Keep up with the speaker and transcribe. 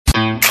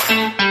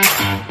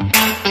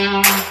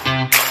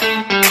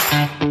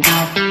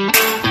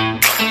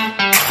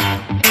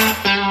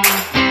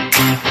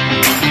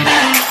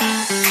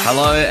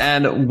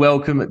And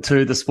welcome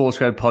to the Sports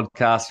Grad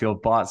Podcast, your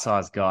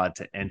bite-sized guide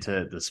to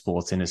enter the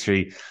sports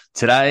industry.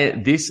 Today,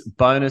 this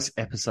bonus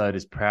episode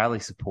is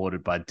proudly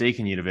supported by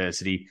Deakin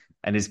University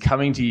and is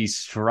coming to you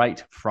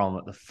straight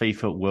from the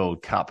FIFA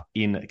World Cup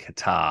in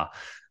Qatar.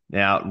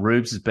 Now,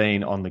 Rubes has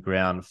been on the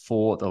ground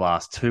for the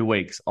last 2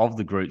 weeks of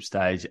the group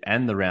stage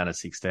and the round of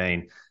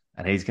 16,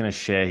 and he's going to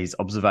share his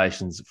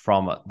observations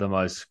from the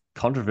most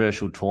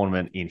controversial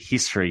tournament in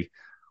history,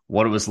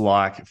 what it was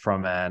like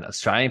from an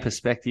Australian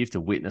perspective to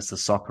witness the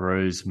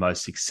Socceroos'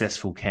 most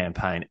successful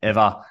campaign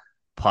ever.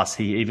 Plus,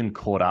 he even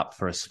caught up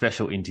for a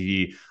special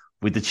interview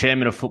with the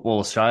chairman of Football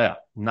Australia,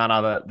 none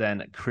other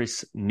than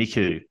Chris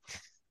Nikou.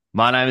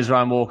 My name is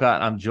Ryan Walker,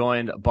 and I'm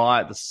joined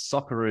by the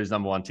Socceroos'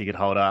 number one ticket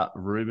holder,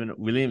 Ruben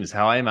Williams.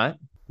 How are you, mate?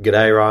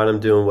 G'day, Ryan. I'm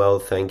doing well,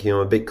 thank you.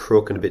 I'm a bit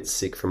crook and a bit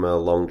sick from a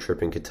long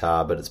trip in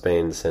Qatar, but it's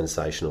been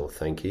sensational,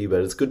 thank you.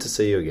 But it's good to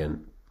see you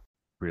again.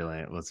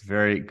 Brilliant. Well, it's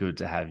very good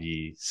to have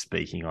you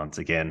speaking once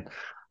again.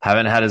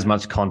 Haven't had as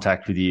much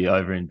contact with you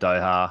over in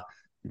Doha.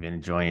 You've been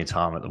enjoying your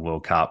time at the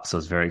World Cup, so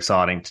it's very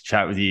exciting to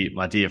chat with you,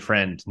 my dear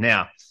friend.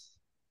 Now,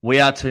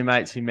 we are two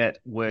mates who met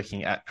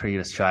working at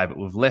Cricket Australia, but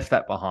we've left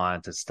that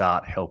behind to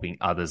start helping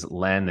others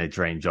land their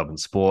dream job in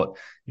sport.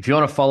 If you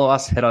want to follow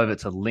us, head over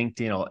to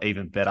LinkedIn, or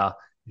even better,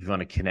 if you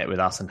want to connect with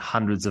us and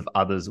hundreds of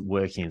others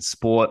working in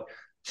sport,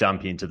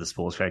 jump into the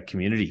Sports Grad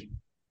community.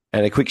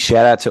 And a quick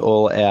shout out to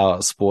all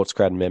our Sports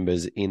Grad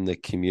members in the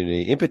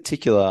community. In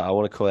particular, I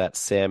want to call out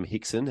Sam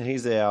Hickson.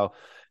 He's our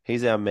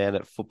man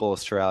at Football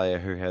Australia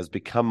who has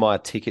become my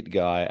ticket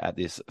guy at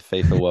this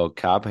FIFA World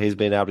Cup. He's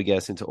been able to get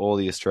us into all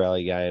the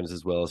Australia games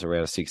as well as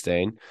around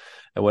 16.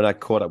 And when I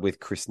caught up with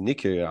Chris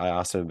Nikou, I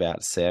asked him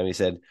about Sam. He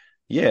said,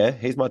 yeah,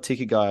 he's my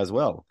ticket guy as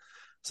well.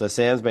 So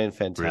Sam's been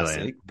fantastic.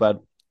 Brilliant.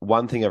 But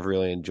one thing I've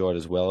really enjoyed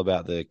as well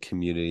about the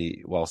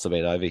community whilst I've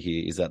been over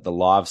here is that the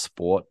live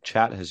sport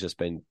chat has just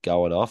been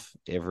going off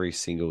every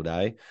single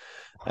day.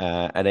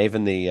 And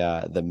even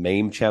the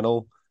meme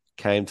channel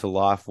came to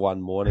life one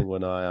morning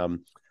when I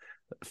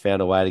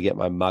found a way to get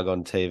my mug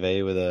on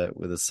TV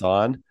with a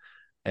sign.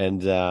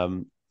 And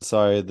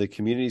so the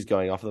community's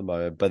going off at the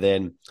moment, but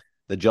then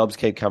the jobs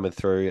keep coming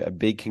through. A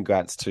big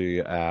congrats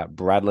to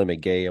Bradley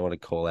McGee, I want to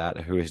call out,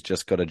 who has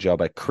just got a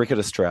job at Cricket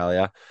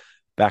Australia.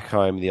 Back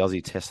home, the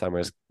Aussie Test summer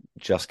has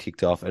just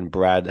kicked off, and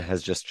Brad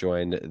has just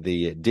joined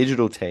the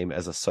digital team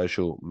as a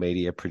social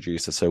media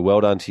producer. So well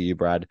done to you,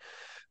 Brad.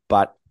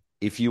 But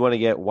if you want to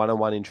get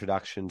one-on-one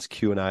introductions,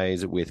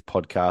 Q&As with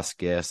podcast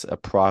guests, a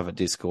private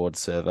Discord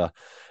server,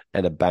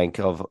 and a bank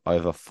of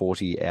over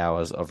 40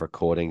 hours of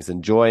recordings,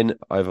 and join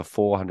over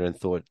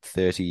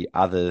 430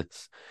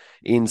 others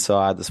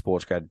inside the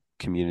SportsGrad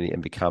community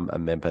and become a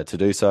member. To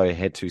do so,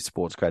 head to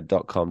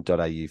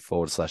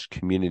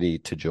sportsgrad.com.au/community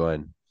to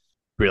join.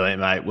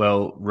 Brilliant, mate.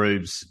 Well,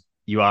 Rubes,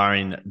 you are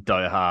in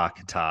Doha,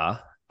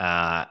 Qatar,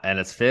 and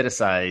it's fair to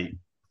say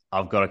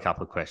I've got a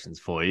couple of questions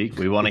for you.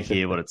 We want to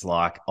hear what it's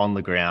like on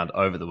the ground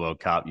over the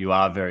World Cup. You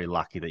are very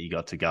lucky that you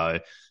got to go,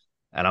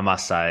 and I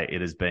must say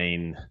it has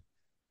been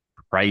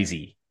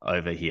crazy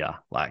over here.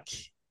 Like,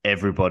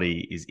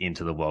 everybody is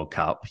into the World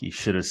Cup. You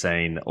should have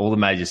seen all the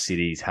major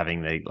cities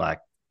having the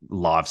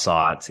live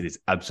sites. It is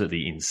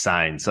absolutely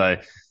insane. So,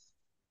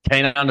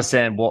 can you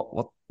understand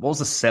what was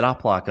the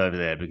setup like over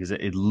there? Because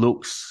it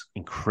looks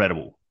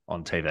incredible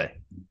on TV.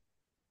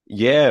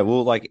 Yeah,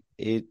 well,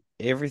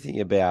 everything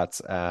about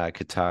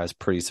Qatar is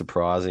pretty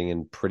surprising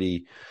and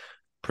pretty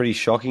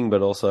shocking,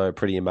 but also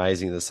pretty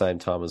amazing at the same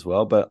time as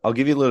well. But I'll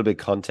give you a little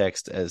bit of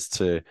context as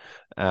to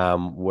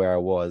where I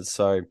was.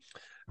 So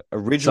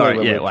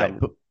originally,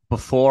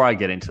 before I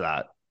get into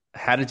that,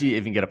 how did you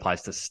even get a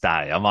place to stay?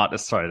 I might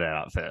just throw that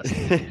out first.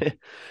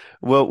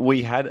 Well,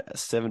 we had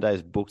 7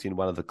 days booked in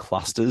one of the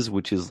clusters,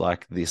 which is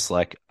like this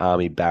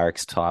army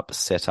barracks type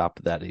setup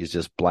that is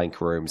just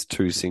blank rooms,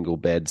 2 single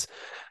beds.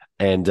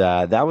 And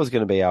that was going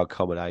to be our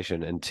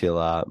accommodation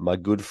until my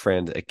good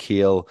friend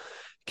Akil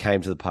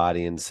came to the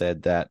party and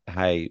said that,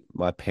 hey,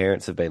 my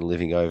parents have been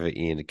living over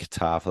in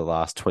Qatar for the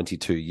last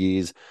 22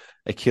 years.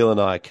 Akil and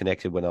I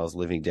connected when I was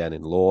living down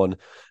in Lorne.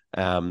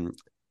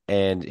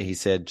 And he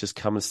said, just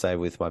come and stay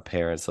with my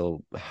parents.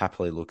 They'll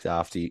happily look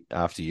after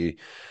you.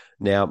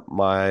 Now,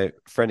 my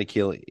friend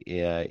Akil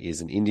is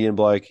an Indian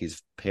bloke.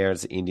 His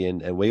parents are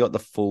Indian, and we got the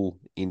full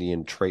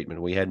Indian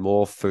treatment. We had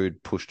more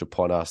food pushed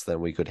upon us than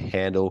we could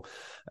handle.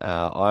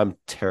 I'm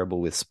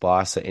terrible with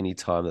spice, so any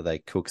time that they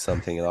cook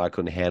something and I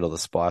couldn't handle the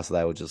spice,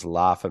 they would just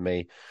laugh at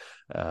me.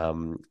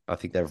 I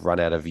think they've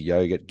run out of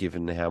yogurt,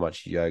 given how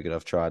much yogurt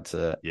I've tried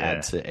to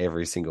add to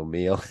every single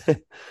meal.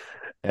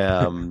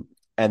 And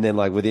then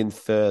within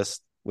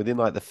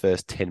the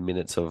first 10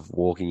 minutes of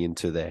walking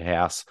into their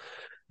house,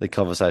 the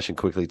conversation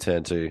quickly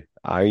turned to,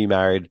 are you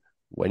married?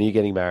 When are you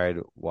getting married?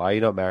 Why are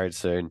you not married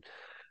soon?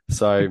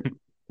 So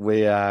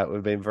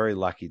we've been very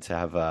lucky to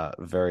have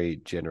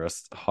very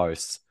generous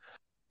hosts.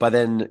 But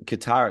then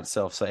Qatar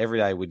itself, so every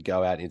day we'd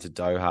go out into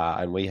Doha,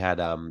 and we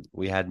had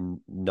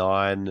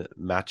 9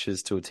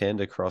 matches to attend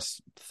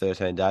across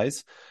 13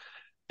 days.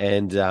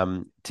 And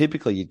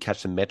typically you'd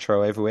catch the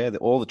metro everywhere.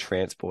 All the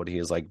transport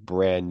here is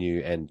brand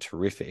new and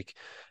terrific.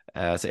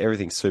 So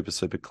everything's super,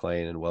 super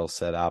clean and well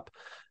set up.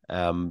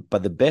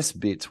 But the best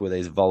bits were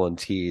these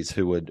volunteers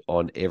who would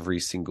on every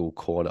single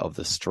corner of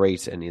the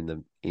street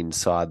and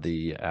inside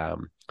the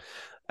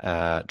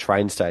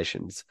train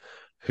stations,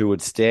 who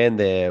would stand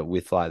there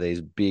with like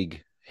these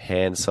big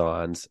hand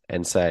signs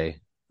and say,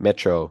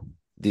 "Metro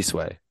this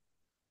way,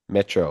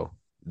 Metro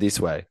this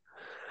way."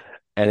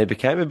 And it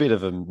became a bit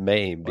of a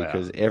meme Wow.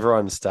 because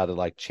everyone started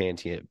like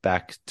chanting it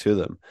back to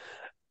them.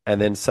 And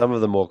then some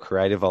of the more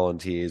creative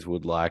volunteers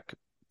would like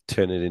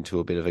turn it into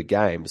a bit of a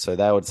game. So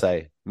they would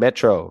say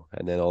Metro,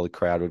 and then all the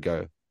crowd would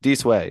go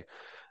this way,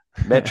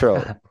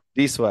 Metro,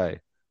 this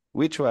way,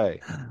 which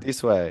way,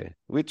 this way,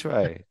 which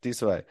way,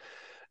 this way.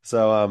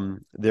 So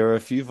there are a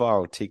few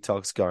viral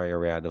TikToks going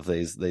around of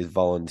these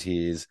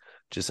volunteers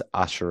just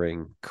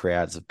ushering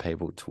crowds of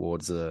people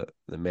towards the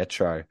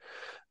metro.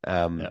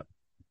 Um, Yeah.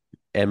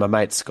 and my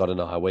mate Scott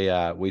and I,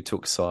 we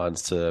took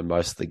signs to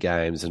most of the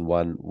games, and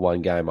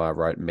one game I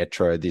wrote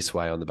 "Metro this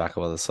way" on the back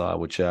of the sign,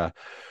 which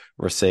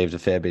received a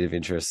fair bit of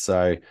interest.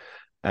 So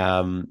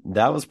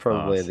that was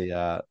probably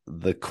Nice.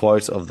 the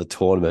quote of the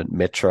tournament: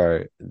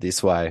 "Metro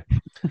this way."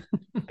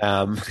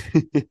 Um,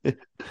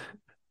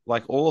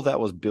 like all of that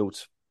was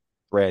built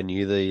brand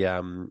new.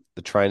 The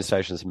train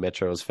stations,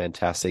 metro was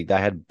fantastic. They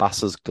had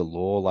buses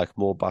galore, like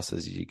more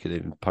buses you could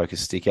even poke a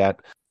stick at.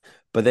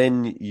 But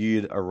then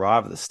you'd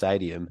arrive at the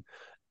stadium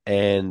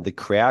and the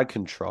crowd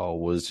control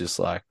was just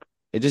like,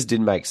 it just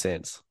didn't make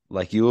sense.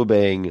 Like you were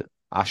being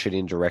ushered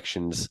in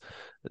directions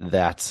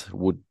that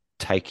would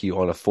take you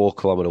on a 4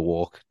 kilometer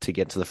walk to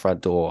get to the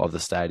front door of the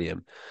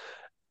stadium.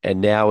 And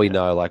now we Yeah.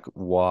 know like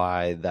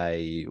why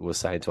they were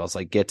saying to us,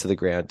 like, get to the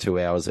ground 2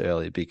 hours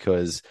early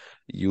because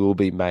you will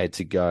be made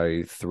to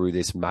go through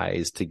this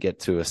maze to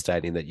get to a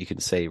stadium that you can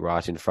see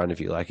right in front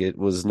of you. Like it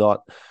was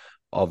not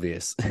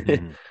obvious.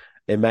 Mhm.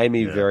 It made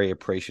me Yeah. very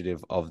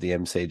appreciative of the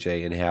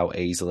MCG and how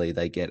easily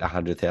they get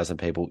 100,000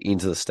 people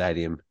into the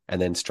stadium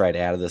and then straight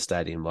out of the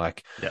stadium.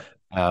 Like, Yeah.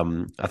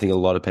 I think a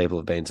lot of people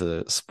have been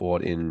to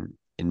sport in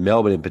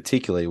Melbourne in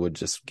particular would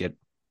just get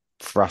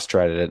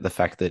frustrated at the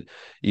fact that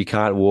you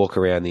can't walk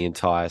around the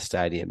entire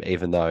stadium,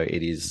 even though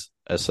it is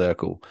a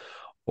circle,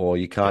 or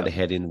you can't Yeah.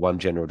 head in one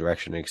general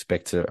direction and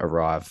expect to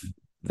arrive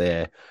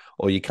there,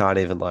 or you can't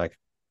even like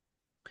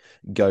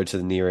go to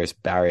the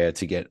nearest barrier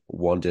to get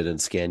wandered and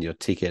scan your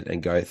ticket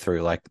and go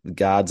through. Like the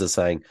guards are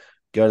saying,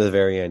 go to the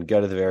very end, go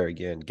to the very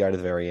end, go to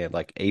the very end.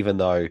 Like even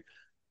though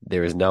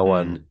there is no Mm.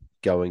 one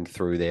going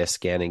through their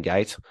scanning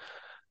gate,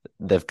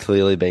 they've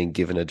clearly been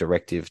given a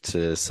directive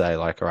to say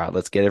like, all right,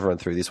 let's get everyone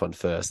through this one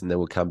first and then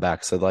we'll come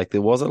back. So like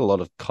there wasn't a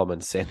lot of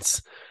common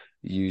sense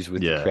used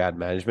with the Yeah. crowd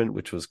management,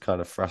 which was kind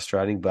of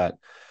frustrating, but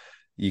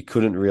you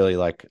couldn't really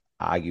like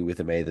argue with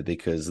them either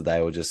because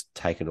they were just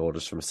taking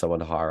orders from someone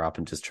higher up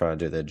and just trying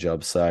to do their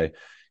job. So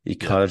you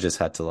Yeah. kind of just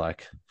had to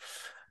like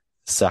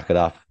suck it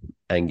up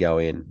and go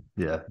in.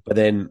 Yeah. But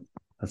then,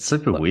 That's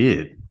super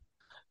weird.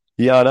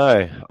 yeah, I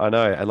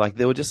know. And like,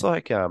 they were just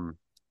like,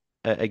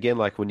 again,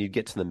 like when you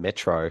get to the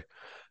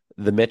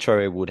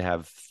metro would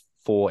have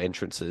 4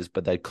 entrances,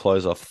 but they'd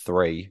close off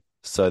 3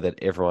 so that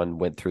everyone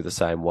went through the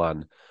same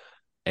one.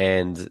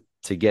 And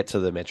to get to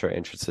the metro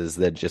entrances,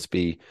 there'd just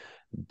be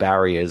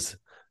barriers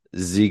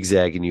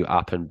zigzagging you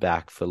up and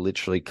back for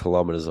literally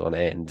kilometers on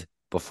end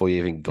before you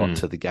even got Mm.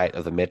 to the gate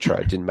of the metro.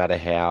 It didn't matter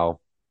how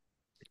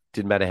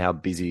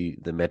busy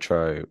the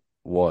metro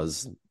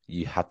was,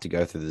 you had to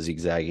go through the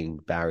zigzagging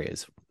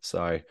barriers.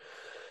 So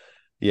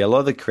yeah, a lot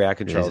of the crowd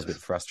control is a bit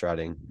Jesus.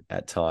 frustrating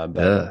at time,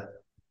 but Yeah.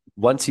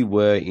 once you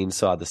were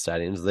inside the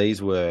stadiums,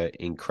 these were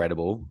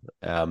incredible.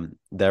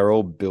 They're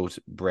all built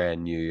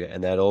brand new,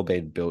 and they'd all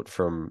been built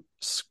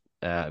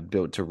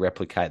to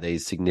replicate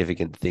these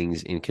significant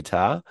things in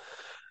Qatar.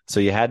 So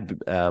you had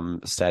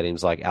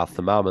stadiums like Al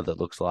Thamama that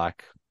looks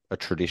like a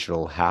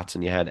traditional hut,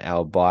 and you had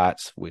Al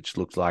Bayt, which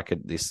looked like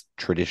this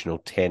traditional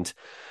tent,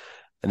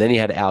 and then you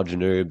had Al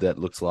Janoub that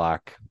looks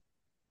like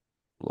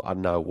I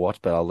don't know what,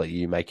 but I'll let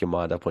you make your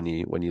mind up when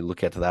you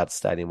look at that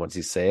stadium once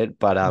you see it.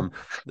 But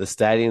the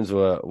stadiums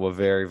were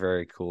very,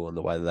 very cool in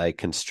the way that they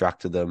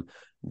constructed them,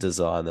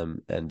 designed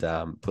them, and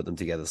put them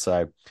together.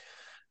 So,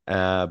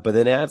 but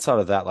then outside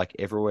of that, like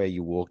everywhere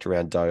you walked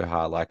around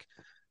Doha, like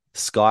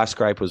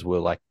skyscrapers were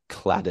like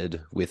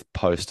cladded with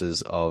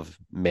posters of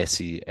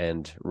Messi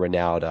and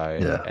Ronaldo,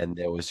 Yeah. and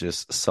there was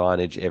just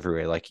signage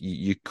everywhere. Like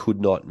you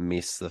could not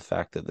miss the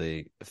fact that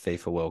the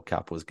FIFA World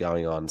Cup was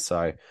going on.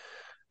 So,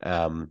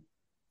 um,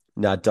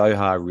 no,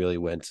 Doha really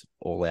went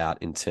all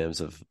out in terms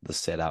of the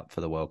setup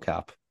for the World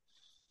Cup.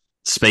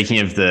 Speaking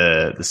of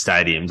the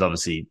stadiums,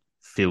 obviously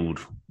filled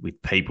with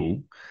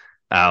people.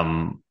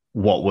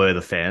 What were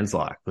the fans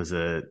like?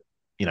 You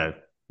know,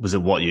 was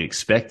it what you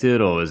expected,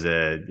 or was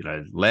it,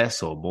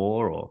 less or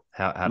more, or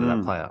how did that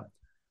Mm. play out?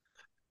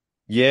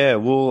 Yeah,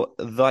 well,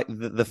 like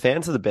the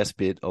fans are the best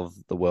bit of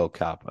the World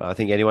Cup. I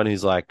think anyone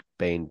who's like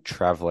been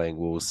traveling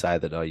will say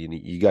that, oh,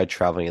 you go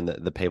traveling and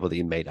the people that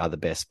you meet are the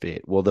best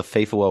bit. Well, the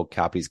FIFA World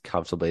Cup is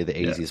comfortably the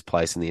Yeah. easiest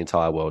place in the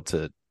entire world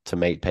to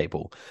meet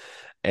people.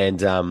 And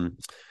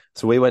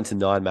so we went to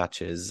 9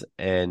 matches,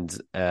 and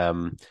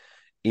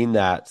in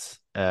that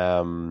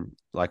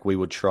like we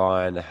would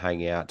try and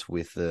hang out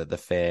with the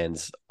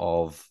fans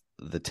of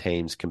the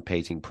teams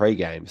competing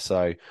pre-game.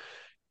 So,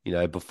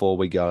 before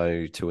we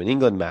go to an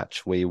England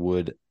match, we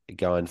would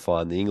go and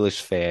find the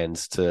English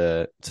fans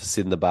to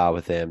sit in the bar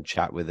with them,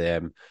 chat with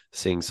them,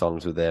 sing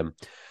songs with them.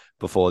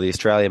 Before the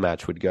Australia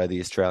match, we'd go to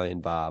the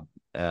Australian bar.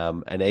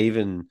 And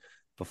even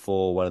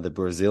before one of the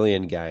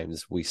Brazilian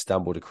games, we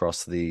stumbled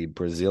across the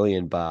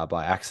Brazilian bar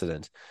by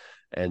accident.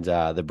 And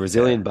the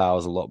Brazilian bar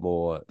was a lot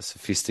more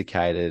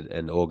sophisticated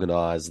and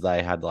organized.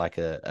 They had like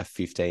a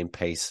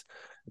 15-piece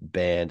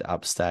band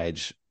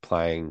upstage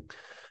playing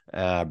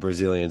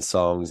Brazilian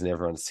songs and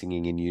everyone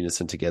singing in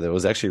unison together. It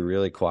was actually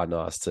really quite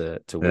nice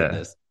to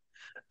witness.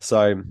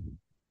 So,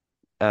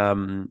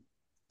 so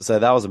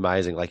that was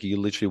amazing. Like you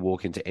literally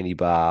walk into any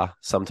bar.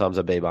 Sometimes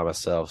I'd be by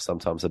myself.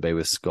 Sometimes I'd be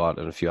with Scott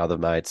and a few other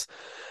mates,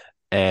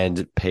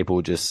 and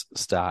people just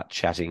start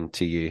chatting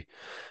to you.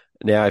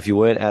 Now, if you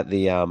weren't at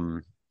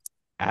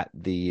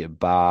the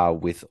bar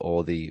with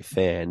all the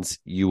fans,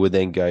 you would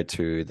then go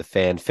to the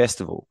fan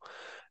festival.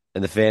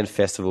 And the fan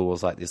festival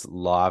was like this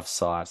live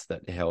site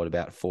that held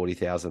about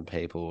 40,000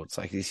 people. It's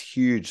like this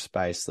huge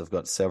space. They've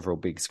got several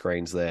big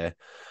screens there,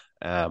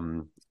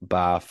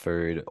 bar,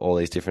 food, all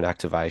these different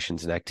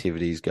activations and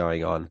activities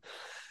going on.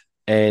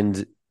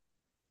 And,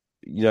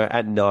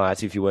 at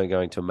night, if you weren't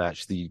going to a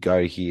match, you'd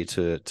go here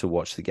to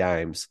watch the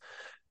games.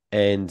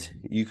 And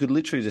you could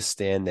literally just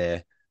stand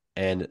there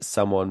and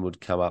someone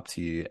would come up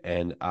to you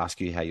and ask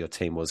you how your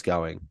team was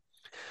going.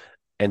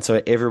 And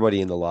so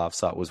everybody in the live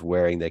site was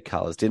wearing their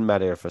colours. Didn't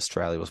matter if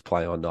Australia was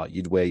playing or not.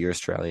 You'd wear your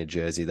Australian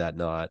jersey that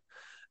night.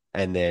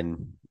 And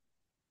then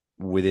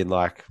within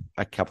like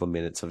a couple of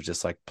minutes of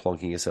just like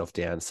plonking yourself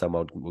down,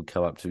 someone would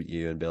come up to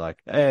you and be like,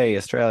 "Hey,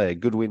 Australia,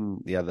 good win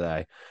the other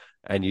day."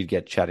 And you'd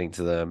get chatting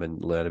to them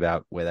and learn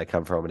about where they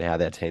come from and how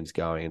their team's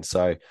going. And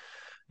so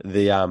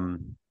the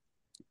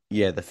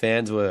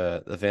fans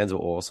were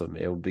awesome.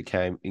 It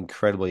became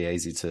incredibly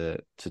easy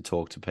to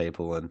talk to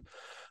people. And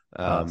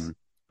Nice.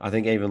 I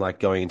think even like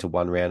going into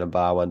one random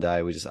bar one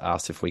day, we just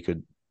asked if we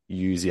could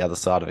use the other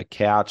side of a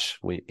couch.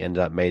 We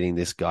ended up meeting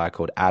this guy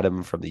called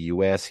Adam from the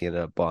US. He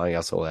ended up buying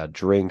us all our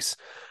drinks.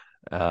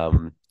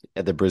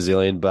 At the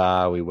Brazilian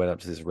bar, we went up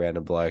to this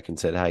random bloke and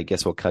said, "Hey,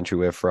 guess what country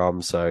we're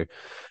from?" So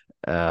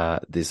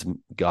this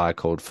guy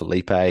called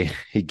Felipe,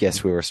 he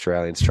guessed we were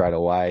Australian straight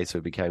away. So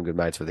we became good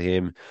mates with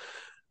him.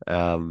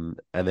 And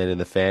then in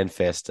the fan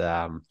fest,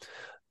 I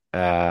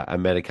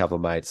met a couple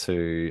of mates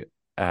who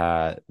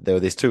there were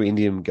these two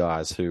Indian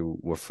guys who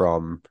were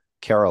from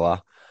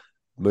Kerala,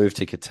 moved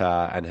to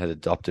Qatar and had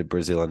adopted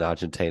Brazil and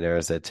Argentina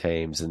as their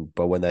teams.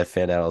 But when they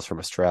found out I was from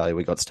Australia,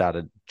 we got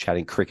started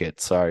chatting cricket.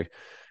 So it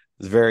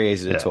was very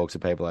easy to talk to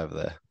people over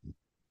there.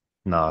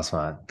 Nice,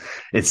 man.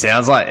 It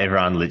sounds like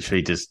everyone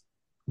literally just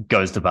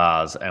goes to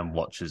bars and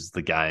watches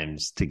the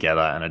games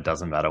together, and it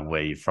doesn't matter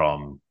where you're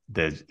from.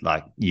 There's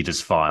like you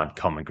just find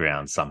common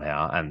ground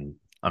somehow. And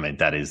I mean,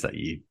 that is that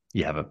you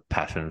have a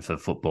passion for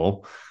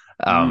football.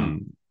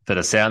 But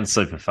it sounds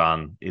super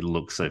fun. It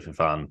looks super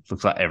fun.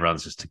 Looks like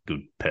everyone's just a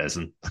good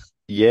person.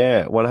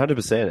 Yeah,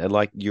 100%. And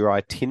like your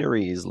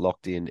itinerary is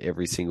locked in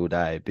every single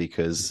day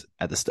because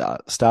at the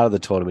start of the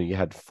tournament, you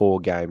had 4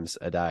 games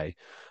a day.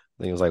 I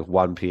think it was like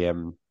 1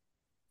 p.m.,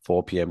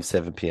 4 p.m.,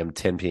 7 p.m.,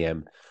 10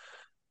 p.m.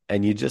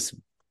 And you just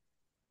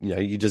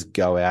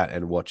go out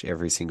and watch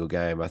every single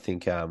game. I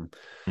think I'm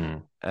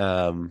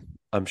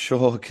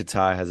sure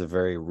Qatar has a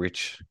very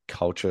rich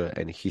culture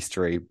and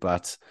history,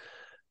 but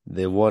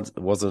there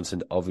wasn't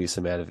an obvious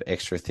amount of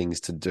extra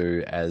things to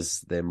do as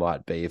there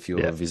might be if you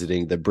were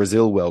visiting the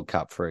Brazil World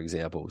Cup, for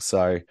example.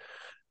 So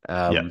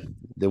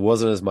there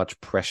wasn't as much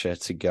pressure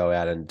to go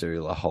out and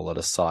do a whole lot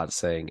of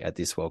sightseeing at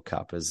this World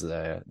Cup as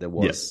there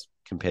was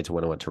compared to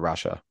when I went to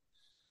Russia.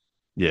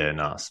 Yeah,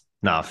 nice.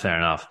 No, fair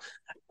enough.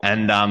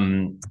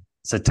 And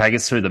so take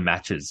us through the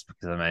matches,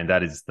 because I mean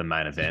that is the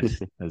main event.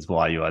 Is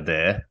why you are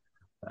there.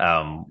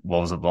 What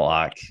was it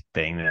like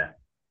being there?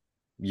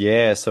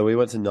 Yeah, so we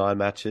went to 9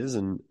 matches,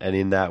 and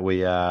in that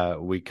we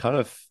kind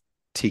of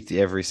ticked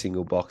every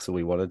single box that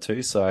we wanted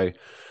to. So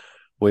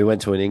we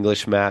went to an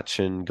English match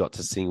and got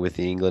to sing with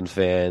the England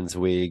fans.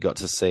 We got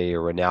to see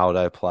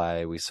Ronaldo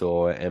play. We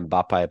saw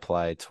Mbappe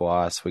play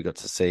twice. We got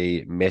to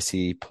see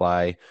Messi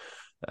play.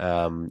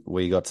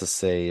 We got to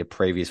see a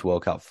previous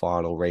World Cup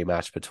final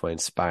rematch between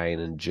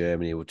Spain and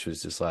Germany, which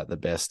was just like the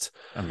best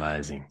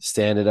Amazing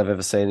standard I've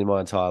ever seen in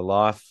my entire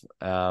life.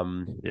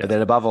 But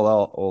then above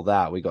all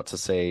that, we got to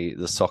see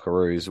the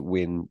Socceroos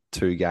win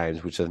 2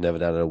 games, which they've never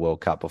done in a World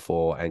Cup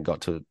before, and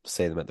got to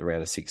see them at the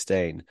round of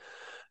 16.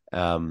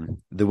 The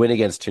win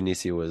against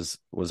Tunisia was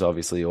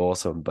obviously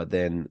awesome, but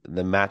then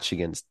the match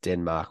against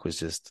Denmark was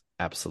just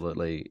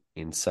absolutely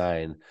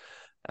insane.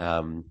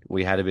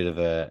 We had a bit of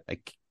a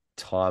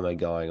timer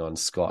going on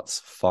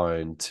Scott's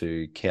phone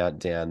to count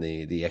down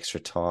the extra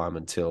time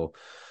until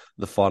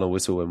the final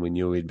whistle when we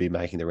knew we'd be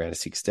making the round of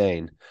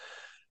 16.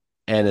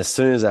 And as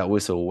soon as that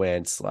whistle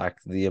went, like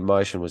the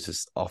emotion was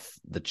just off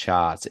the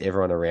charts.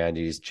 Everyone around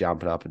you is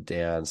jumping up and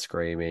down,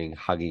 screaming,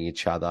 hugging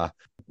each other.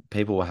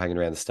 People were hanging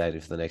around the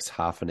stadium for the next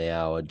half an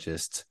hour,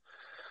 just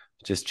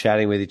just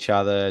chatting with each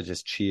other,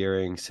 just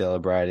cheering,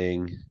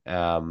 celebrating.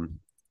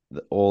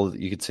 All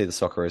you could see the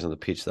Socceroos on the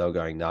pitch; they were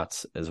going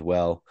nuts as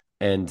well.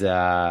 And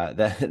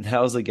that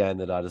was a game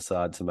that I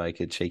decided to make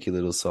a cheeky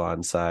little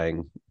sign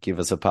saying, "Give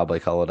us a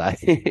public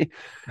holiday."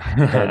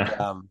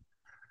 and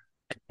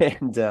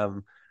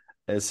and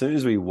as soon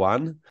as we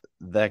won,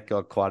 that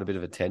got quite a bit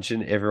of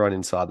attention. Everyone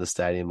inside the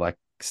stadium like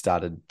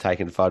started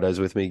taking photos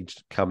with me,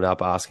 coming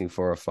up asking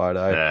for a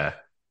photo. Yeah.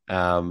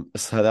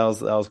 So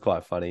that was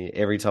quite funny.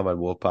 Every time I'd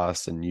walk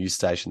past a news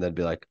station, they'd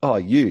be like, "Oh,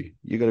 you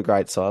got a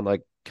great sign.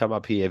 Like, come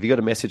up here. Have you got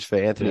a message for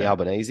Anthony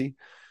Albanese?"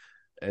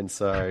 And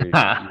so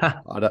yeah,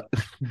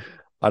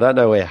 I don't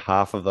know where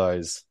half of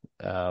those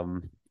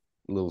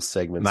little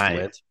segments Mate,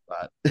 went,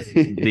 but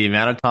the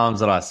amount of times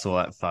that I saw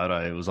that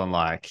photo, it was on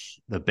like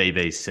the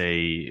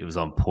BBC, it was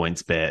on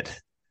PointsBet.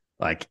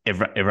 Like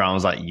everyone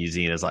was like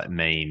using it as like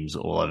memes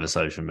all over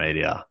social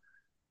media.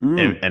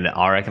 And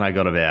I reckon I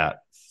got about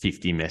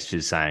 50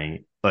 messages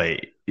saying,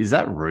 "Wait, is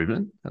that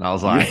Ruben?" And I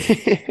was like,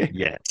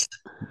 "Yes,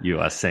 you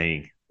are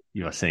seeing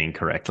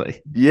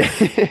correctly." Yeah,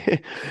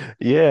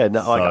 yeah.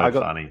 No, So I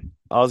funny.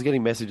 was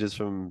getting messages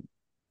from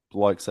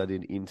blokes I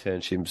did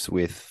internships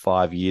with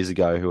 5 years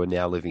ago who are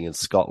now living in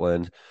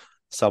Scotland.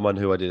 Someone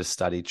who I did a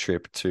study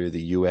trip to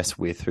the US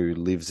with, who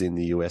lives in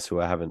the US, who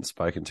I haven't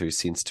spoken to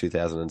since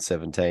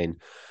 2017,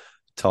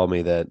 told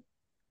me that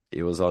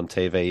it was on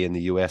TV in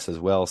the US as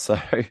well. So,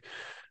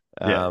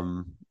 Yeah,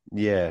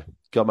 yeah,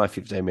 got my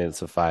 15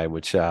 minutes of fame,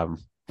 which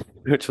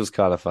was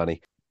kind of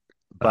funny.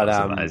 that But was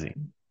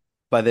amazing.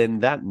 but then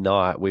that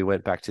night we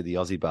went back to the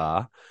Aussie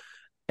bar,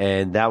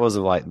 and that was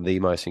like the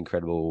most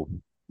incredible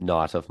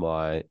night of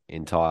my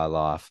entire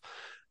life.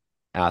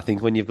 I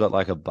think when you've got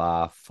like a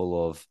bar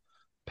full of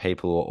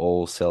people who are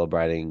all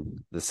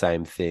celebrating the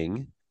same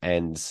thing,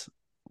 and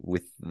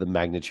with the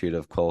magnitude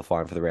of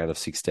qualifying for the round of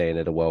 16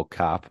 at a World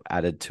Cup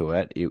added to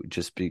it, it would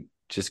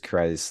just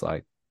create this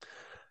like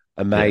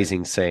Yeah,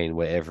 amazing scene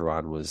where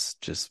everyone was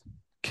just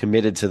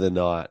committed to the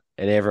night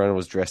and everyone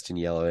was dressed in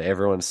yellow.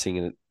 Everyone's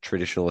singing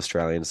traditional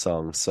Australian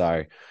songs.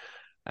 So,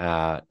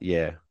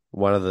 yeah,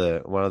 one of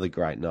the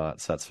great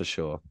nights, that's for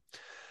sure.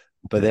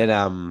 But yeah. then,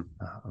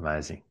 Oh,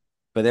 amazing.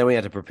 but then we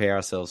had to prepare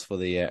ourselves for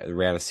the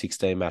round of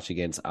 16 match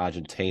against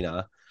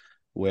Argentina,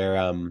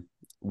 where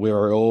we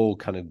were all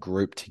kind of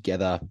grouped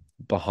together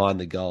behind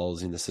the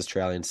goals in this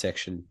Australian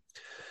section,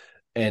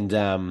 and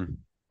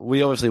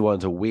we obviously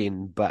wanted to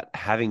win, but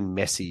having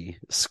Messi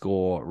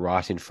score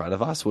right in front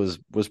of us was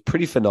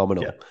pretty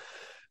phenomenal. Yeah,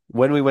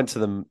 When we went to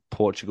the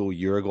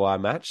Portugal-Uruguay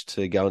match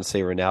to go and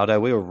see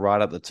Ronaldo, we were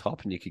right up the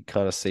top and you could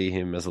kind of see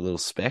him as a little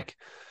speck,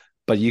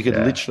 but you could yeah,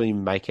 literally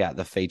make out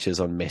the features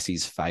on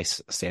Messi's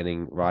face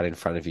standing right in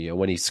front of you. And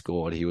when he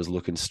scored, he was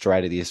looking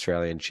straight at the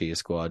Australian cheer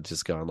squad,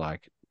 just going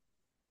like,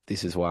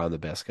 "This is why I'm the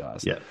best,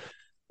 guys." yeah,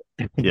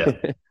 yeah.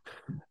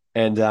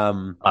 And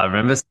I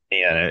remember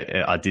seeing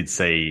it. I did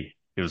see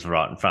it was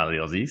right in front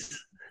of the Aussies.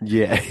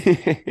 yeah.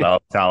 So I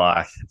was kind of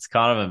like, it's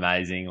kind of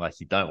amazing. Like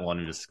you don't want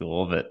him to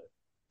score, but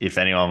if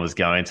anyone was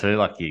going to,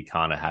 like you're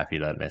kind of happy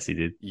that Messi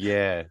did.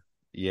 Yeah,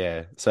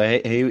 yeah. So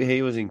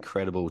he was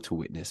incredible to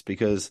witness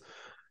because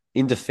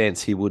in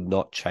defense he would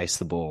not chase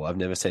the ball. I've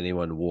never seen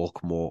anyone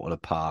walk more on a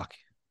park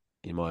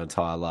in my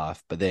entire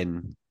life. But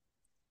then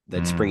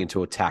they'd spring Mm.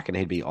 into attack and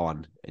he'd be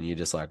on, and you're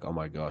just like, oh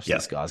my gosh, Yeah,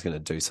 this guy's going to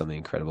do something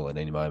incredible at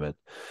any moment.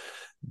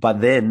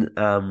 But then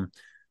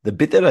the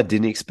bit that I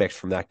didn't expect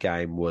from that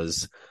game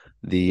was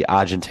the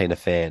Argentina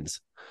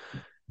fans.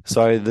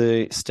 So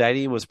the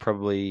stadium was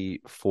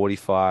probably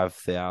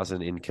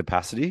 45,000 in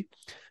capacity,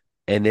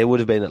 and there would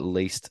have been at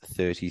least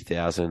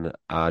 30,000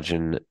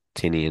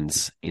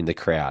 Argentinians in the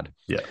crowd.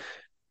 yeah,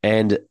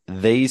 And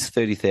these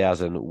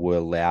 30,000 were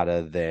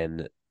louder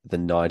than the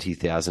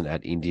 90,000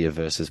 at India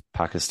versus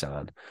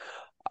Pakistan.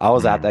 I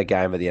was at that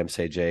game at the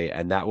MCG,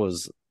 and that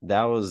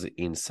was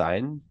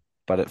insane.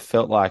 But it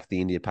felt like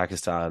the India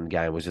Pakistan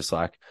game was just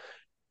like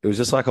it was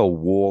just like a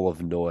wall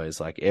of noise.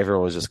 Like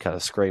everyone was just kind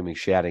of screaming,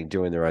 shouting,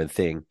 doing their own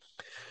thing.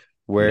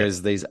 yeah,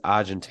 Whereas these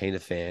Argentina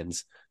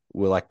fans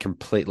were like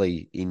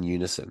completely in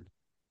unison.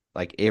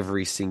 Like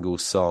every single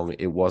song,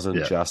 it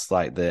wasn't yeah, just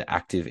like the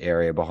active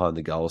area behind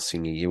the goal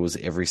singing. It was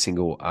every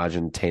single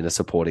Argentina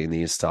supporter in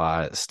the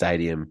entire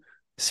stadium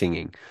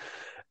singing.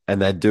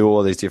 And they'd do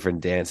all these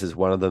different dances.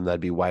 One of them, they'd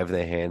be waving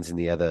their hands in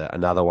the other.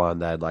 Another one,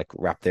 they'd like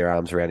wrap their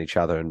arms around each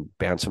other and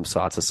bounce from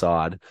side to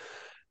side.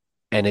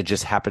 And it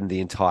just happened the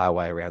entire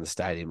way around the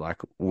stadium. Like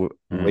we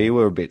mm.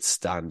 were a bit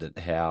stunned at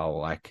how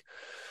like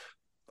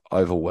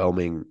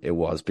overwhelming it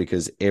was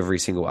because every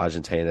single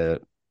Argentina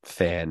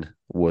fan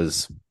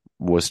was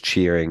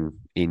cheering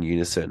in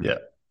unison, Yeah,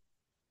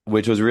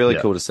 which was really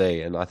yeah. cool to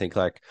see. And I think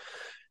like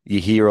you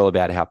hear all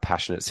about how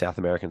passionate South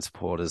American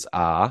supporters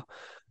are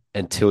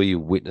until you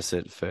witness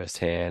it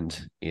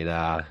firsthand. It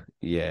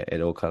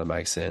all kind of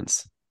makes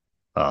sense.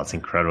 Oh, it's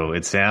incredible.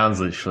 It sounds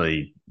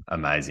literally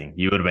amazing.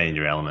 You would have been in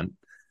your element.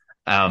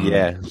 Um,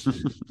 Yeah.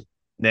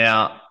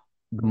 Now,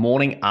 the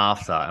morning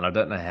after, and I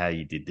don't know how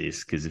you did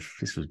this because if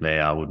this was me,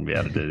 I wouldn't be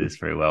able to do this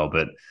very well.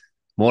 But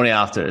morning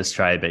after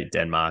Australia beat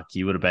Denmark,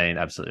 you would have been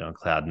absolutely on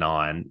cloud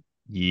nine.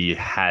 you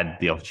had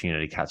the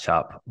opportunity to catch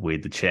up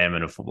with the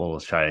chairman of Football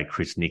Australia,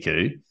 Chris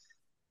Nikou.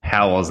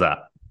 How was that?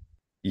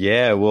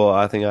 Yeah, well,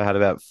 I think I had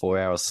about 4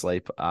 hours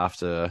sleep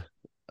after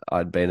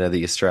I'd been at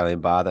the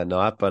Australian bar that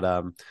night,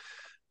 but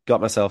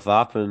got myself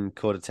up and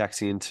caught a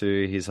taxi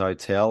into his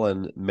hotel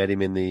and met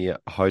him in the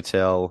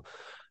hotel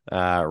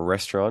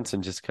restaurant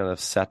and just kind of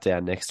sat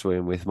down next to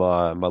him with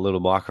my little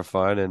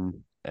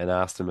microphone and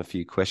asked him a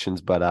few questions.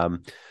 But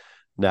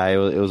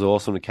no, it was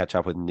awesome to catch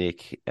up with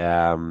Nick.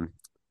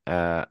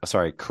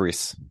 Sorry,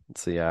 Chris.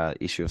 It's the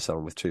issue of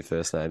someone with two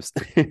first names.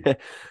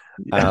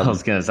 I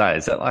was going to say,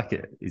 is that like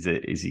it? Is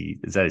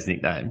that his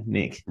nickname,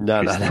 Nick?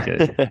 No,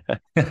 Chris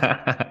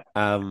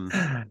no.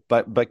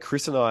 But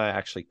Chris and I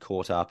actually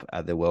caught up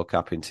at the World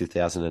Cup in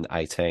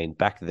 2018.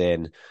 Back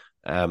then,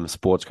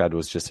 Sportsgrad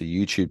was just a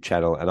YouTube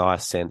channel, and I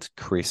sent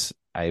Chris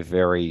a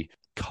very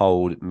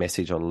cold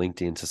message on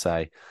LinkedIn to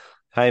say,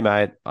 "Hey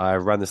mate, I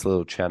run this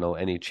little channel.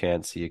 Any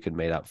chance you could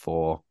meet up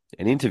for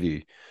an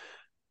interview?"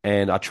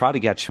 And I tried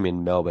to catch him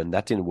in Melbourne.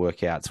 That didn't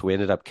work out. So we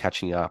ended up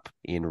catching up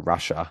in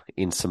Russia,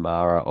 in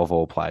Samara, of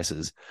all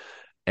places.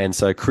 And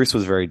so Chris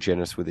was very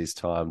generous with his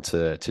time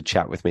to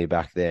chat with me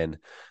back then.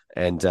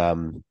 And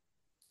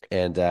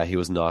he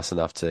was nice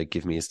enough to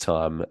give me his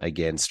time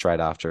again straight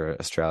after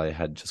Australia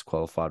had just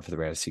qualified for the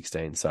round of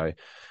 16. So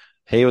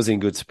he was in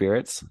good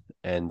spirits.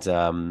 And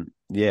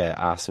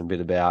asked him a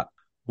bit about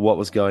what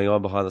was going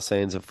on behind the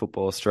scenes of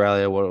Football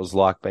Australia, what it was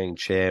like being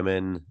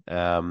chairman,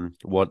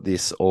 what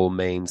this all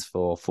means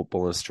for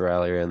Football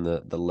Australia and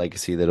the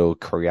legacy that it'll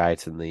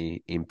create and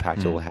the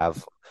impact it'll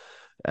have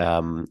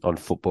on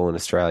football in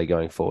Australia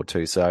going forward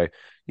too. So,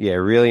 yeah,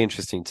 really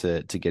interesting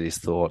to get his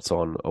thoughts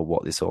on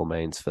what this all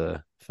means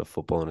for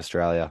football in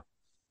Australia.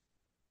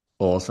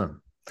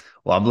 Awesome.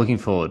 Well, I'm looking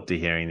forward to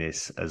hearing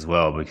this as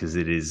well because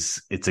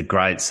it's a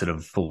great sort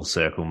of full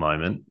circle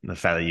moment. The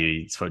fact that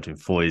you spoke to him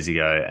 4 years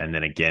ago and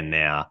then again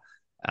now,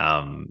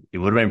 it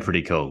would have been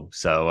pretty cool.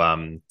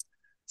 So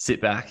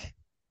sit back,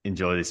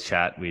 enjoy this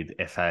chat with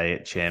FA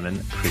Chairman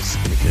Chris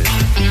Nikou.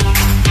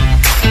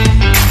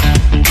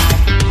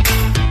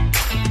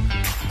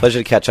 Pleasure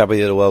to catch up with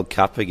you at the World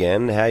Cup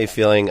again. How are you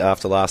feeling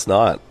after last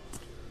night?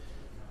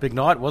 Big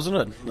night, wasn't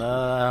it?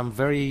 I'm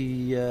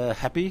very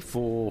happy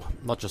for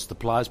not just the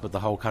players but the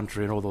whole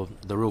country and all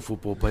the real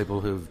football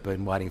people who've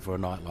been waiting for a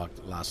night like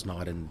last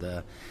night, and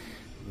the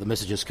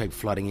messages keep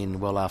flooding in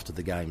well after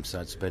the game, so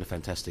it's been a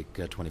fantastic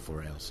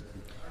 24 hours.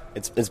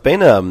 It's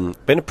been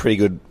a pretty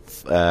good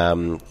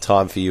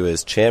time for you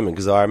as chairman,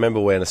 because I remember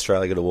when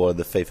Australia got awarded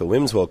the FIFA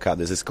Women's World Cup,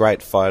 there's this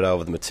great photo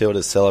of the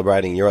Matildas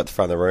celebrating, you're at the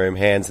front of the room,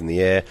 hands in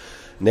the air.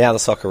 Now the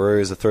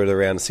Socceroos are through to the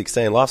round of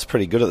 16. Life's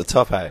pretty good at the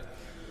top, hey?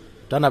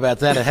 Don't know about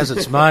that. It has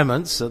its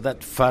moments.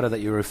 That photo that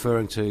you're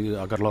referring to,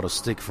 I got a lot of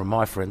stick from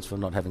my friends for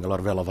not having a lot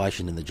of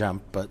elevation in the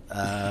jump. But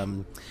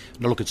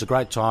look, it's a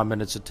great time,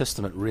 and it's a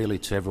testament really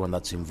to everyone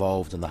that's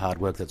involved and the hard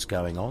work that's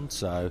going on.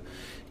 So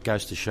it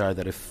goes to show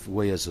that if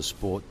we as a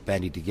sport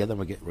bandy together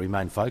and we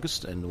remain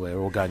focused and we're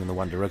all going in the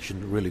one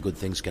direction, really good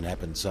things can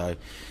happen. So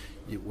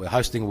we're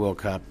hosting a World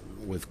Cup.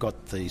 We've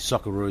got the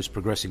Socceroos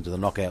progressing to the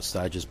knockout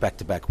stages,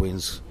 back-to-back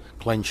wins,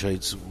 clean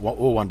sheets,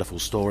 all wonderful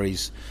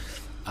stories.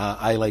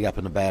 A-League up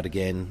and about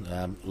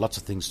again, lots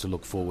of things to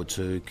look forward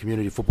to.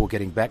 Community football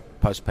getting back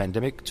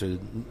post-pandemic to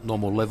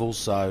normal levels.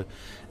 So,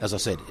 as I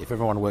said, if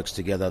everyone works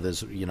together,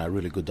 there's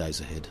really good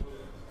days ahead.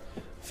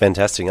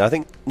 Fantastic. I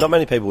think not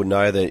many people would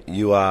know that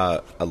you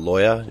are a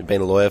lawyer. You've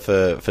been a lawyer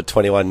for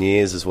 21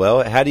 years as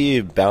well. How do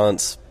you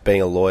balance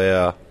being a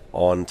lawyer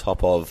on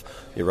top of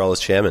your role as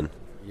chairman?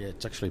 Yeah,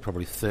 it's actually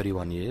probably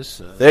 31 years.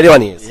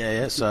 31 years?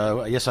 Yeah.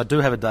 So, yes, I do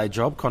have a day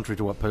job, contrary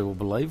to what people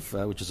believe,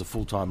 which is a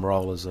full-time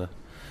role as a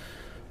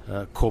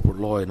corporate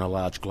lawyer in a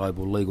large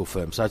global legal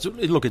firm. So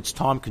it's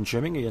time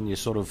consuming, and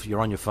you're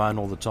on your phone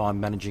all the time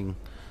managing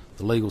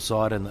the legal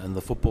side and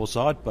the football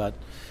side, but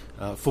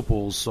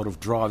football sort of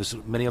drives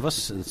many of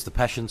us. It's the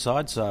passion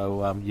side,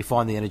 so you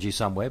find the energy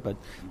somewhere, but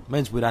it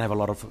means we don't have a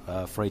lot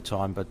of free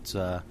time, but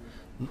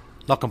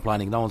not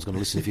complaining. No one's going to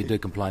listen if you do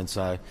complain,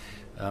 so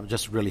I'm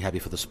just really happy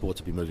for the sport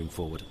to be moving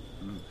forward.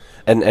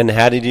 And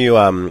how did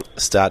you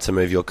start to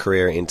move your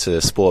career into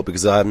sport?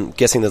 Because I'm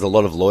guessing there's a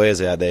lot of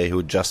lawyers out there who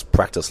would just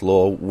practice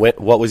law.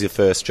 What was your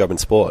first job in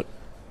sport?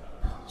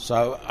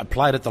 So I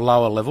played at the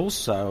lower levels,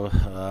 so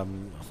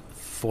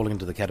falling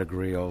into the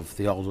category of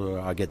the older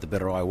I get, the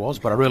better I was.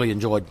 But I really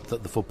enjoyed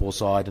the football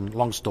side. And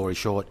long story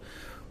short,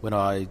 when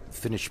I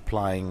finished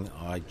playing,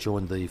 I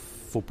joined the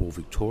Football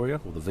Victoria,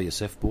 or the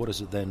VSF board,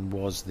 as it then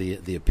was,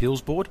 the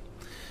appeals board,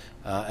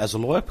 as a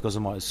lawyer because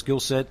of my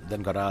skill set.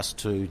 Then got asked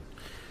to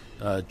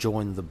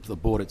join the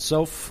board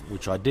itself,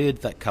 which I did.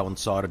 That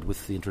coincided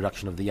with the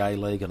introduction of the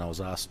A-League, and I was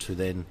asked to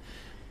then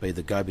be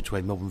the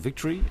go-between Melbourne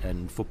Victory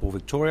and Football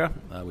Victoria,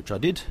 which I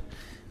did.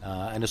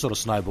 And it sort of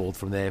snowballed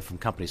from there, from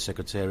company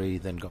secretary,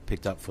 then got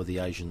picked up for the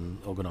Asian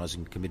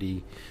Organising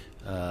Committee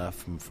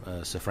from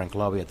Sir Frank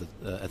Lowy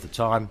at the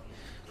time.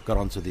 Got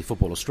onto the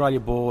Football Australia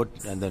board,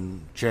 and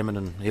then chairman,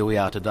 and here we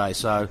are today.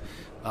 So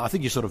I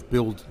think you sort of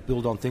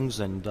build on things,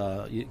 and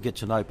you get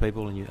to know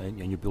people,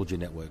 and you build your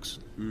networks.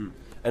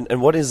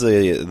 And what is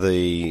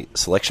the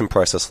selection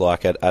process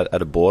like at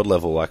a board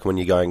level? Like when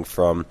you're going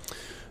from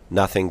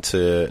nothing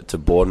to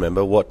board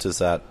member, what does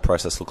that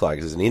process look like?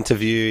 Is it an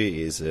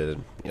interview? Is it,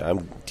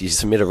 do you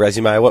submit a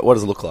resume? What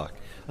does it look like?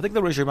 I think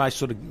the resume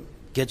sort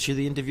of gets you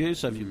the interview,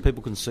 so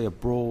people can see a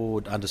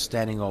broad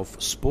understanding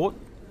of sport,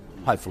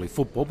 hopefully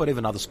football, but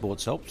even other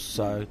sports helps.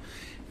 So,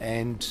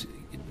 and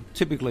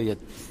typically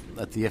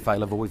at the FA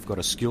level, we've got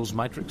a skills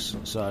matrix,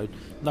 so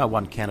no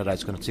one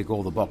candidate's going to tick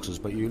all the boxes,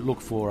 but you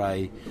look for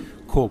a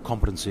core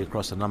competency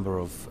across a number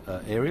of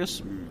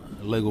areas,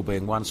 legal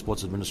being one,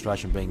 sports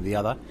administration being the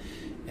other,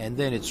 and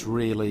then it's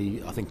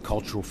really, I think,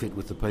 cultural fit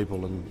with the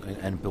people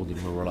and building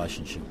a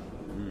relationship.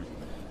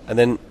 And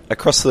then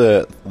across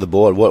the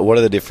board, what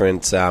are the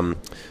different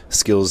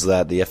skills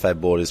that the FA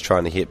board is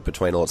trying to hit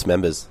between all its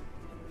members?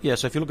 Yeah,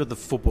 so if you look at the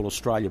Football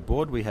Australia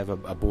board, we have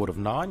a board of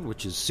 9,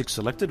 which is 6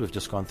 selected. We've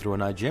just gone through an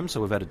AGM,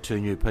 so we've added 2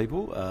 new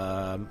people,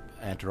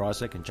 Anta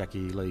Isaac and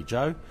Jackie Lee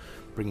Joe,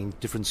 bringing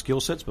different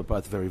skill sets, but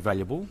both very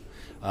valuable.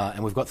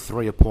 And we've got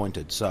 3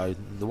 appointed. So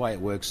the way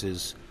it works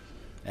is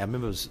our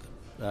members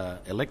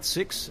elect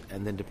 6,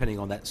 and then depending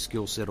on that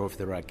skill set or if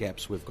there are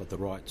gaps, we've got the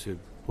right to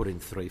put in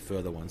 3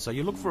 further ones. So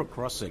you look for a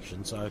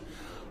cross-section. So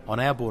on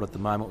our board at the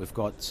moment, we've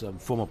got some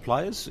former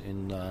players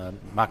in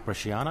Mark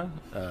Bresciano,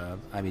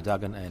 Amy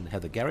Duggan and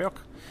Heather Garriock.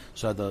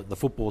 So the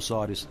football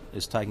side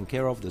is taken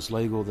care of. There's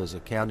legal, there's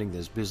accounting,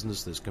 there's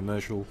business, there's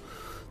commercial,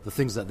 the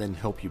things that then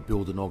help you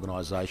build an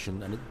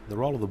organisation. And the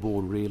role of the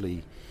board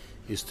really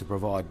is to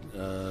provide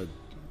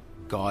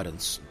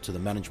guidance to the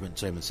management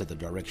team and set the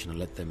direction and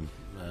let them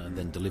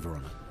then deliver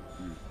on it.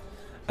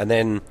 And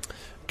then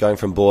going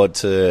from board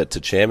to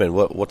chairman,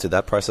 what did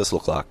that process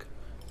look like?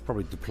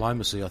 Probably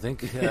diplomacy, I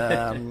think.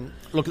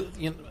 Look,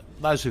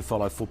 those who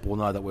follow football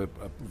know that we're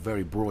a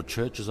very broad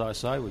church, as I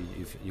say.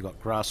 You've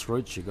got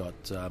grassroots, you've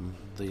got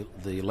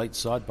the elite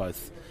side,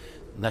 both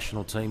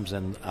national teams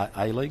and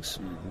A-leagues,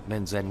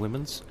 men's and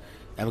women's.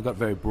 And we've got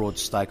very broad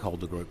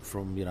stakeholder group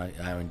from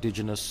our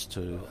Indigenous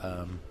to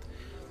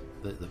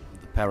the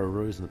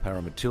Pararoos and the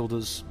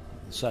Paramatildas.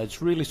 So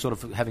it's really sort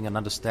of having an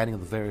understanding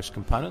of the various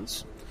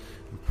components.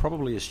 And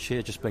probably as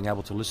chair, just being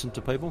able to listen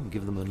to people and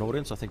give them an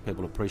audience. I think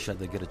people appreciate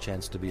they get a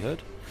chance to be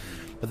heard.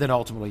 But then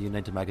ultimately you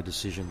need to make a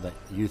decision that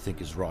you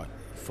think is right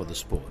for the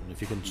sport. And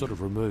if you can sort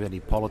of remove any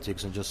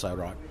politics and just say,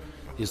 right,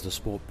 is the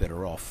sport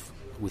better off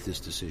with this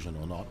decision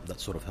or not, that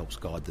sort of helps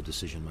guide the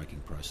decision-making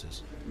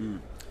process. You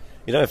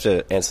don't have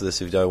to answer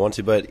this if you don't want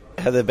to, but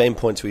have there been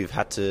points where you've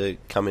had to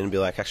come in and be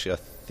like, actually, I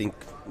think,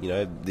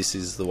 this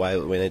is the way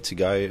we need to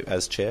go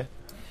as chair?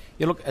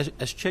 Yeah, look,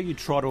 as chair, you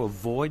try to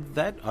avoid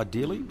that,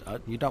 ideally.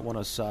 You don't want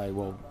to say,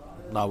 well,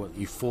 no,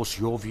 you force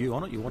your view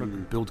on it. You want to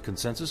build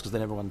consensus because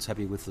then everyone's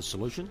happy with the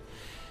solution.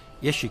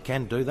 Yes, you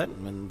can do that.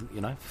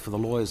 And, for the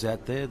lawyers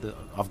out there,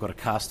 I've got a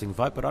casting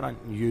vote, but I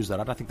don't use that.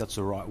 I don't think that's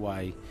the right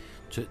way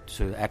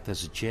to act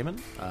as a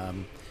chairman.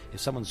 If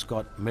someone's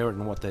got merit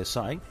in what they're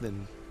saying,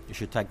 then you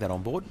should take that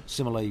on board.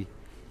 Similarly,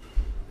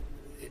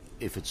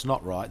 if it's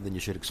not right, then you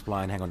should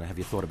explain, hang on, have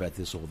you thought about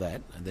this or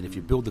that? And then if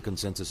you build the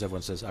consensus,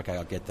 everyone says, okay,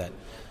 I get that,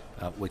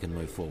 we can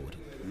move forward.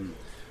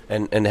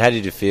 And how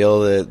did you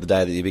feel the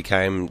day that you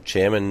became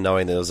chairman,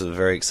 knowing there was a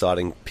very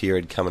exciting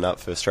period coming up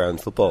for Australian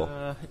football?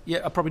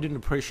 I probably didn't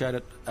appreciate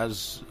it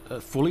as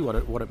fully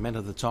what it meant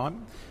at the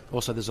time.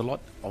 Also, there's a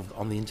lot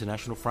on the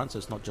international front, so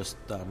it's not just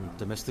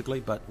domestically,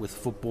 but with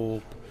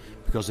football,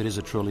 because it is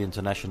a truly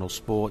international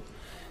sport,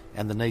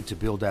 and the need to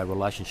build our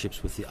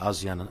relationships with the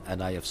ASEAN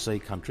and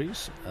AFC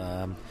countries,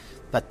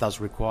 that does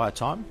require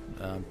time,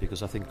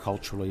 because I think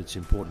culturally it's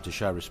important to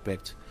show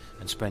respect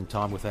and spend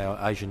time with our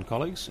Asian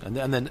colleagues, and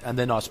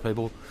they're nice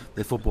people,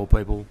 they're football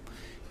people,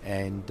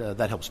 and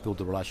that helps build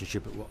the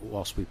relationship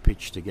whilst we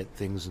pitch to get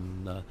things,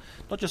 and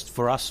not just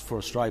for us, for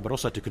Australia, but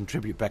also to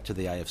contribute back to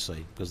the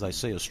AFC, because they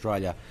see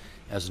Australia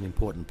as an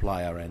important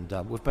player, and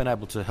we've been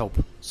able to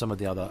help some of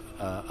the other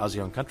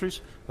ASEAN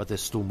countries, but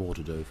there's still more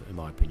to do, in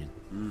my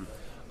opinion.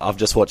 I've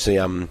just watched the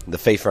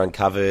FIFA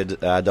Uncovered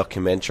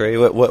documentary.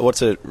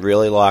 What's it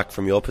really like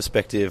from your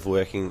perspective,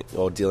 working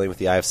or dealing with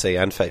the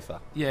AFC and FIFA?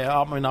 Yeah,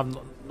 I mean,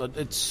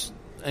 it's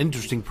an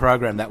interesting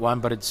program, that one,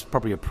 but it's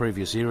probably a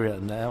previous era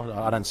now.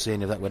 I don't see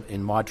any of that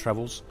in my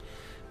travels.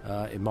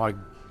 In my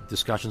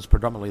discussions,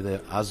 predominantly the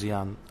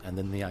ASEAN and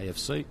then the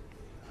AFC.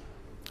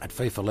 At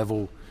FIFA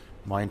level,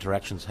 my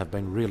interactions have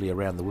been really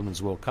around the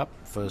Women's World Cup.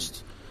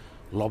 First,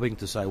 lobbying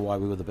to say why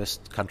we were the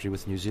best country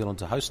with New Zealand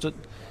to host it,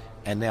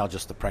 and now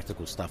just the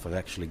practical stuff of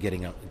actually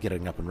getting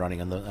up and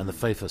running. And the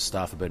FIFA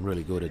staff have been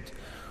really good at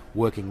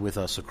working with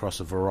us across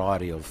a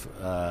variety of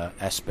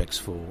aspects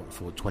for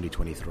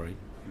 2023.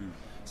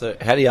 So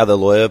how do your other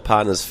lawyer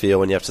partners feel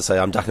when you have to say,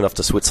 I'm ducking off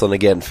to Switzerland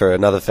again for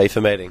another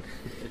FIFA meeting?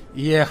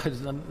 Yeah,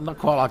 not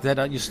quite like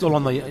that. You're still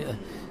on the...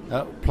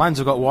 planes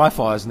have got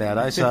Wi-Fi's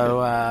nowadays,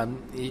 so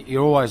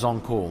you're always on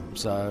call.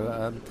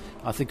 So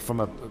I think from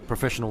a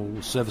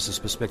professional services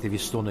perspective, you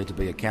still need to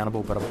be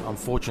accountable, but I'm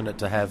fortunate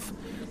to have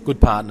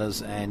good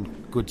partners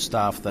and good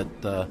staff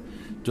that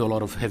do a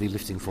lot of heavy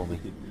lifting for me.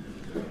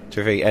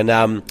 Terrific.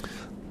 And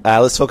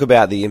Let's talk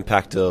about the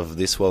impact of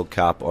this World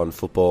Cup on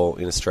football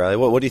in Australia.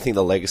 What do you think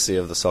the legacy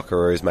of the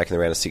Socceroos making the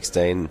round of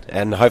 16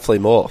 and hopefully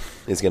more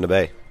is going to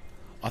be?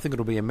 I think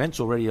it'll be immense.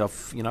 Already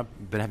I've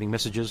been having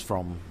messages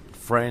from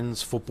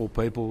friends, football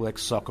people,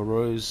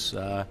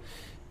 ex-Socceroos.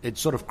 It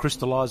sort of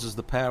crystallises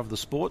the power of the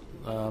sport,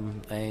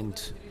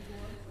 and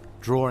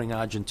drawing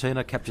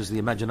Argentina captures the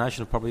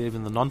imagination of probably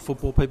even the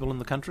non-football people in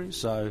the country.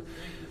 So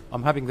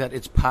I'm hoping that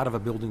it's part of a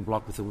building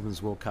block with the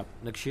Women's World Cup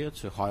next year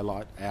to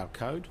highlight our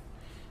code.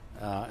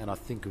 And I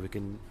think we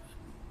can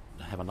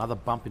have another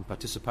bump in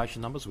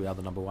participation numbers. We are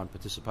the number one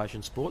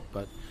participation sport,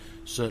 but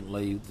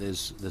certainly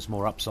there's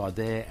more upside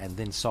there. And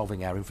then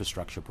solving our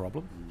infrastructure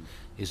problem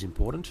is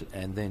important,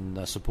 and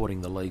then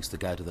supporting the leagues to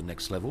go to the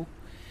next level.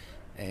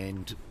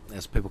 And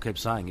as people keep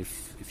saying,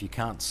 if you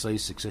can't see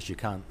success, you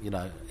can't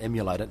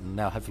emulate it. And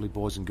now hopefully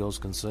boys and girls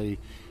can see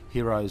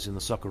heroes in the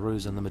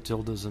Socceroos and the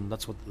Matildas, and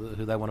that's who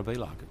they want to be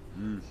like.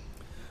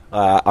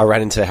 I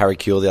ran into Harry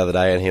Kuehl the other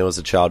day, and he was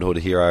a childhood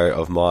hero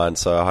of mine.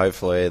 So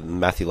hopefully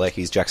Matthew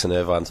Leckies, Jackson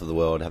Irvines of the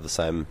world have the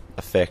same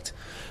effect.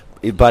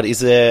 But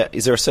is there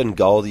a certain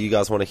goal that you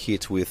guys want to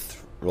hit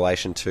with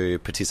relation to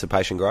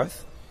participation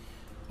growth?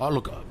 Oh,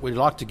 look, we'd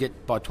like to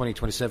get by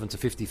 2027 to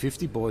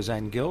 50-50, boys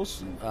and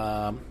girls.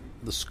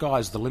 The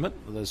sky's the limit.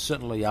 There's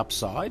certainly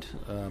upside.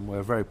 We're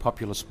a very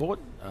popular sport,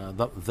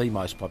 the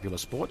most popular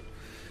sport.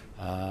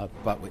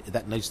 But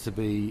that needs to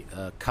be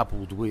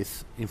coupled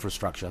with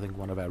infrastructure. I think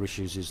one of our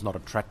issues is not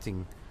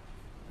attracting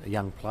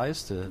young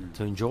players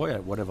to enjoy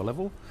at whatever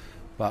level.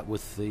 But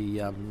with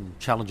the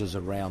challenges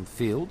around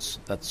fields,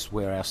 that's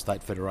where our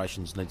state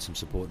federations need some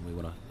support, and we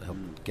want to help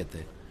get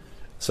there.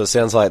 So it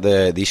sounds like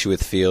the issue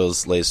with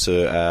fields leads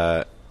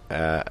to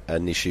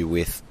an issue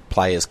with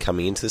players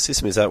coming into the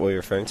system. Is that what you're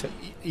referring to?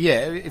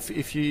 Yeah,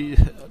 if you...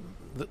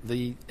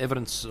 The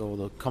evidence or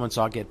the comments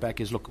I get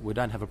back is, look, we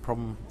don't have a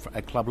problem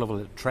at club level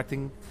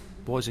attracting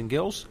boys and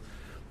girls,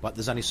 but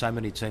there's only so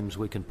many teams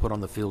we can put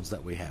on the fields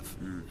that we have.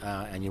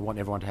 And you want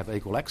everyone to have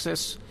equal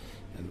access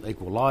and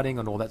equal lighting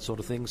and all that sort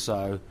of thing.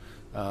 So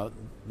the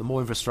more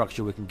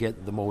infrastructure we can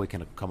get, the more we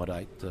can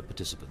accommodate the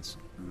participants.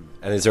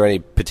 And is there any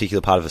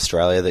particular part of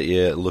Australia that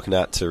you're looking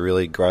at to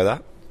really grow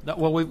that? No,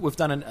 well, we've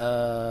done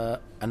a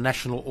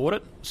national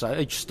audit, so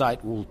each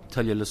state will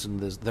tell you, listen,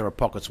 there are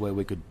pockets where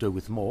we could do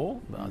with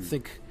more. I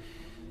think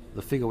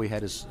the figure we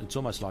had is it's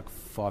almost like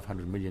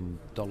 $500 million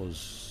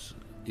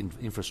in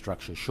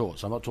infrastructure short.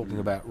 So I'm not talking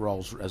about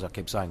as I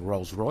keep saying,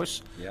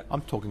 Rolls-Royce. Yep.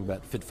 I'm talking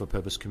about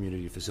fit-for-purpose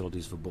community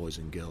facilities for boys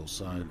and girls.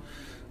 So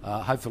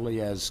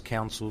hopefully as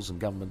councils and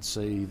governments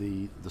see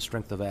the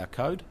strength of our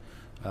code,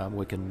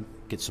 we can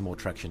get some more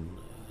traction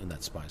in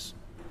that space.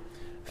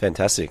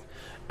 Fantastic.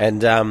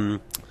 And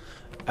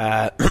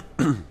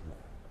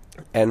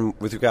and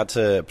with regard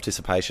to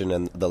participation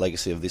and the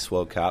legacy of this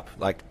World Cup,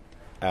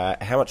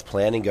 how much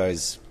planning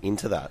goes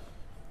into that?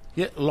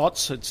 Yeah,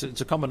 lots.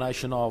 It's a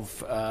combination of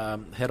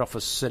head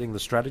office setting the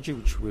strategy,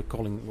 which we're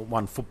calling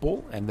One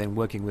Football, and then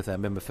working with our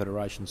member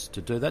federations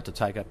to do that, to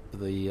take up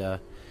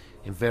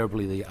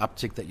invariably the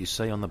uptick that you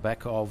see on the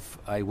back of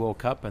a World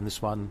Cup, and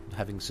this one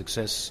having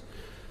success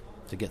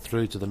to get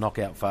through to the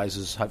knockout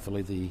phases.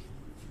 Hopefully the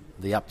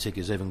uptick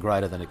is even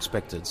greater than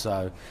expected.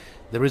 So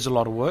there is a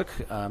lot of work.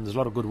 There's a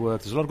lot of good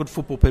work. There's a lot of good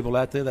football people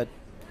out there that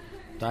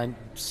don't,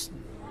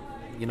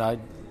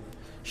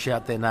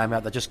 shout their name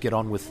out. They just get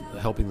on with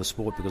helping the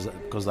sport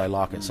because they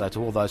like it. So to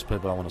all those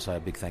people, I want to say a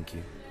big thank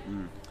you.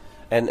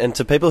 And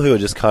to people who are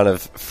just kind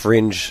of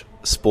fringe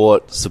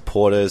sport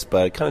supporters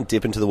but kind of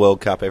dip into the World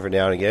Cup every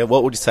now and again,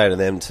 what would you say to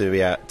them to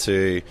be out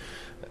to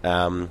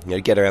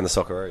get around the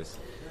Socceroos?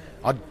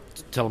 I'd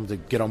tell them to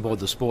get on board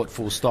the sport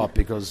full stop,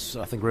 because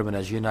I think, Ruben,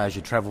 as you know, as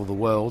you travel the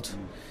world,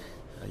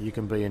 you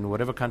can be in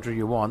whatever country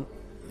you want.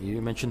 You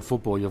mentioned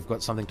football, you've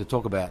got something to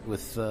talk about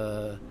with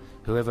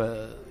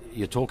whoever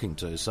you're talking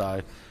to.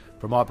 So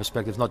from my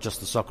perspective, not just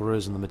the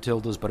Socceroos and the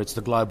Matildas, but it's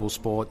the global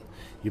sport.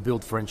 You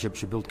build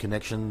friendships, you build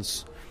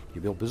connections, you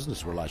build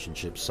business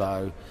relationships.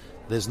 So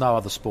there's no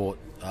other sport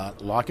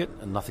like it,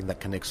 and nothing that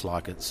connects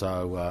like it.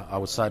 So I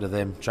would say to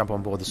them, jump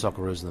on board the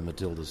Socceroos and the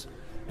Matildas.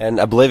 And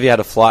I believe you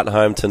had a flight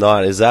home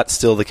tonight. Is that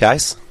still the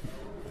case?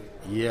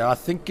 Yeah, I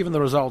think given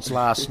the results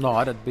last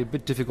night, it'd be a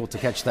bit difficult to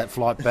catch that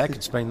flight back.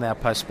 It's been now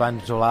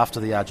postponed until after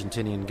the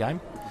Argentinian game.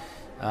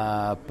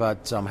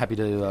 But I'm happy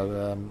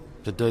to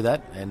do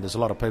that. And there's a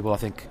lot of people, I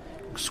think,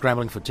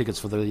 scrambling for tickets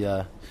for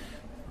the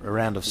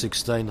round of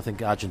 16. I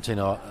think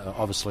Argentina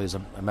obviously is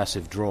a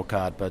massive draw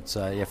card. But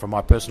from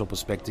my personal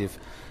perspective,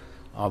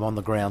 I'm on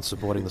the ground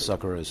supporting the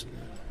Socceroos.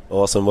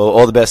 Awesome. Well,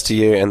 all the best to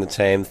you and the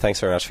team. Thanks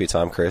very much for your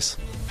time, Chris.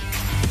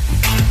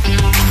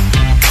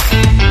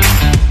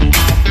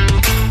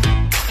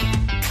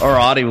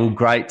 Alrighty, well,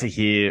 great to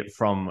hear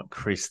from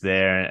Chris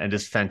there, and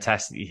just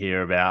fantastic to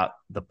hear about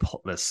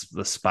the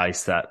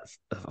space that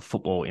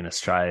football in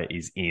Australia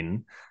is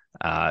in.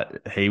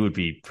 He would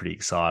be pretty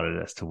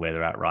excited as to where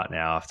they're at right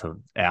now after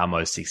our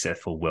most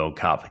successful World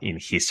Cup in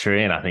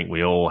history, and I think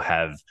we all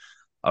have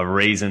a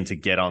reason to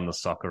get on the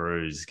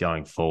Socceroos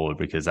going forward,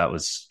 because that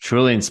was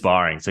truly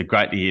inspiring. So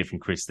great to hear from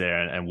Chris there,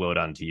 and well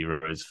done to you,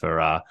 Roos,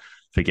 for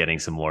for getting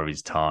some more of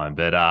his time.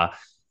 But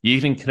you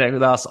can connect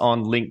with us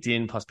on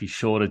LinkedIn, plus be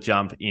sure to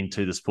jump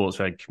into the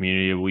Sportsgrad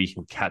community where you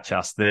can catch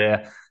us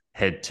there.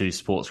 Head to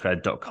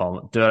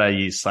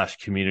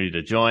sportsgrad.com.au/community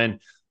to join,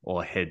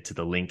 or head to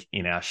the link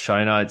in our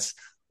show notes.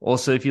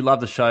 Also, if you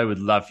love the show, we'd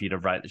love for you to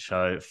rate the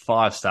show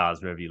 5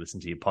 stars wherever you listen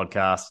to your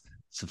podcast,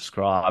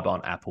 subscribe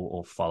on Apple,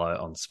 or follow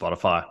on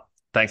Spotify.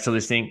 Thanks for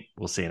listening.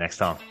 We'll see you next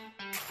time.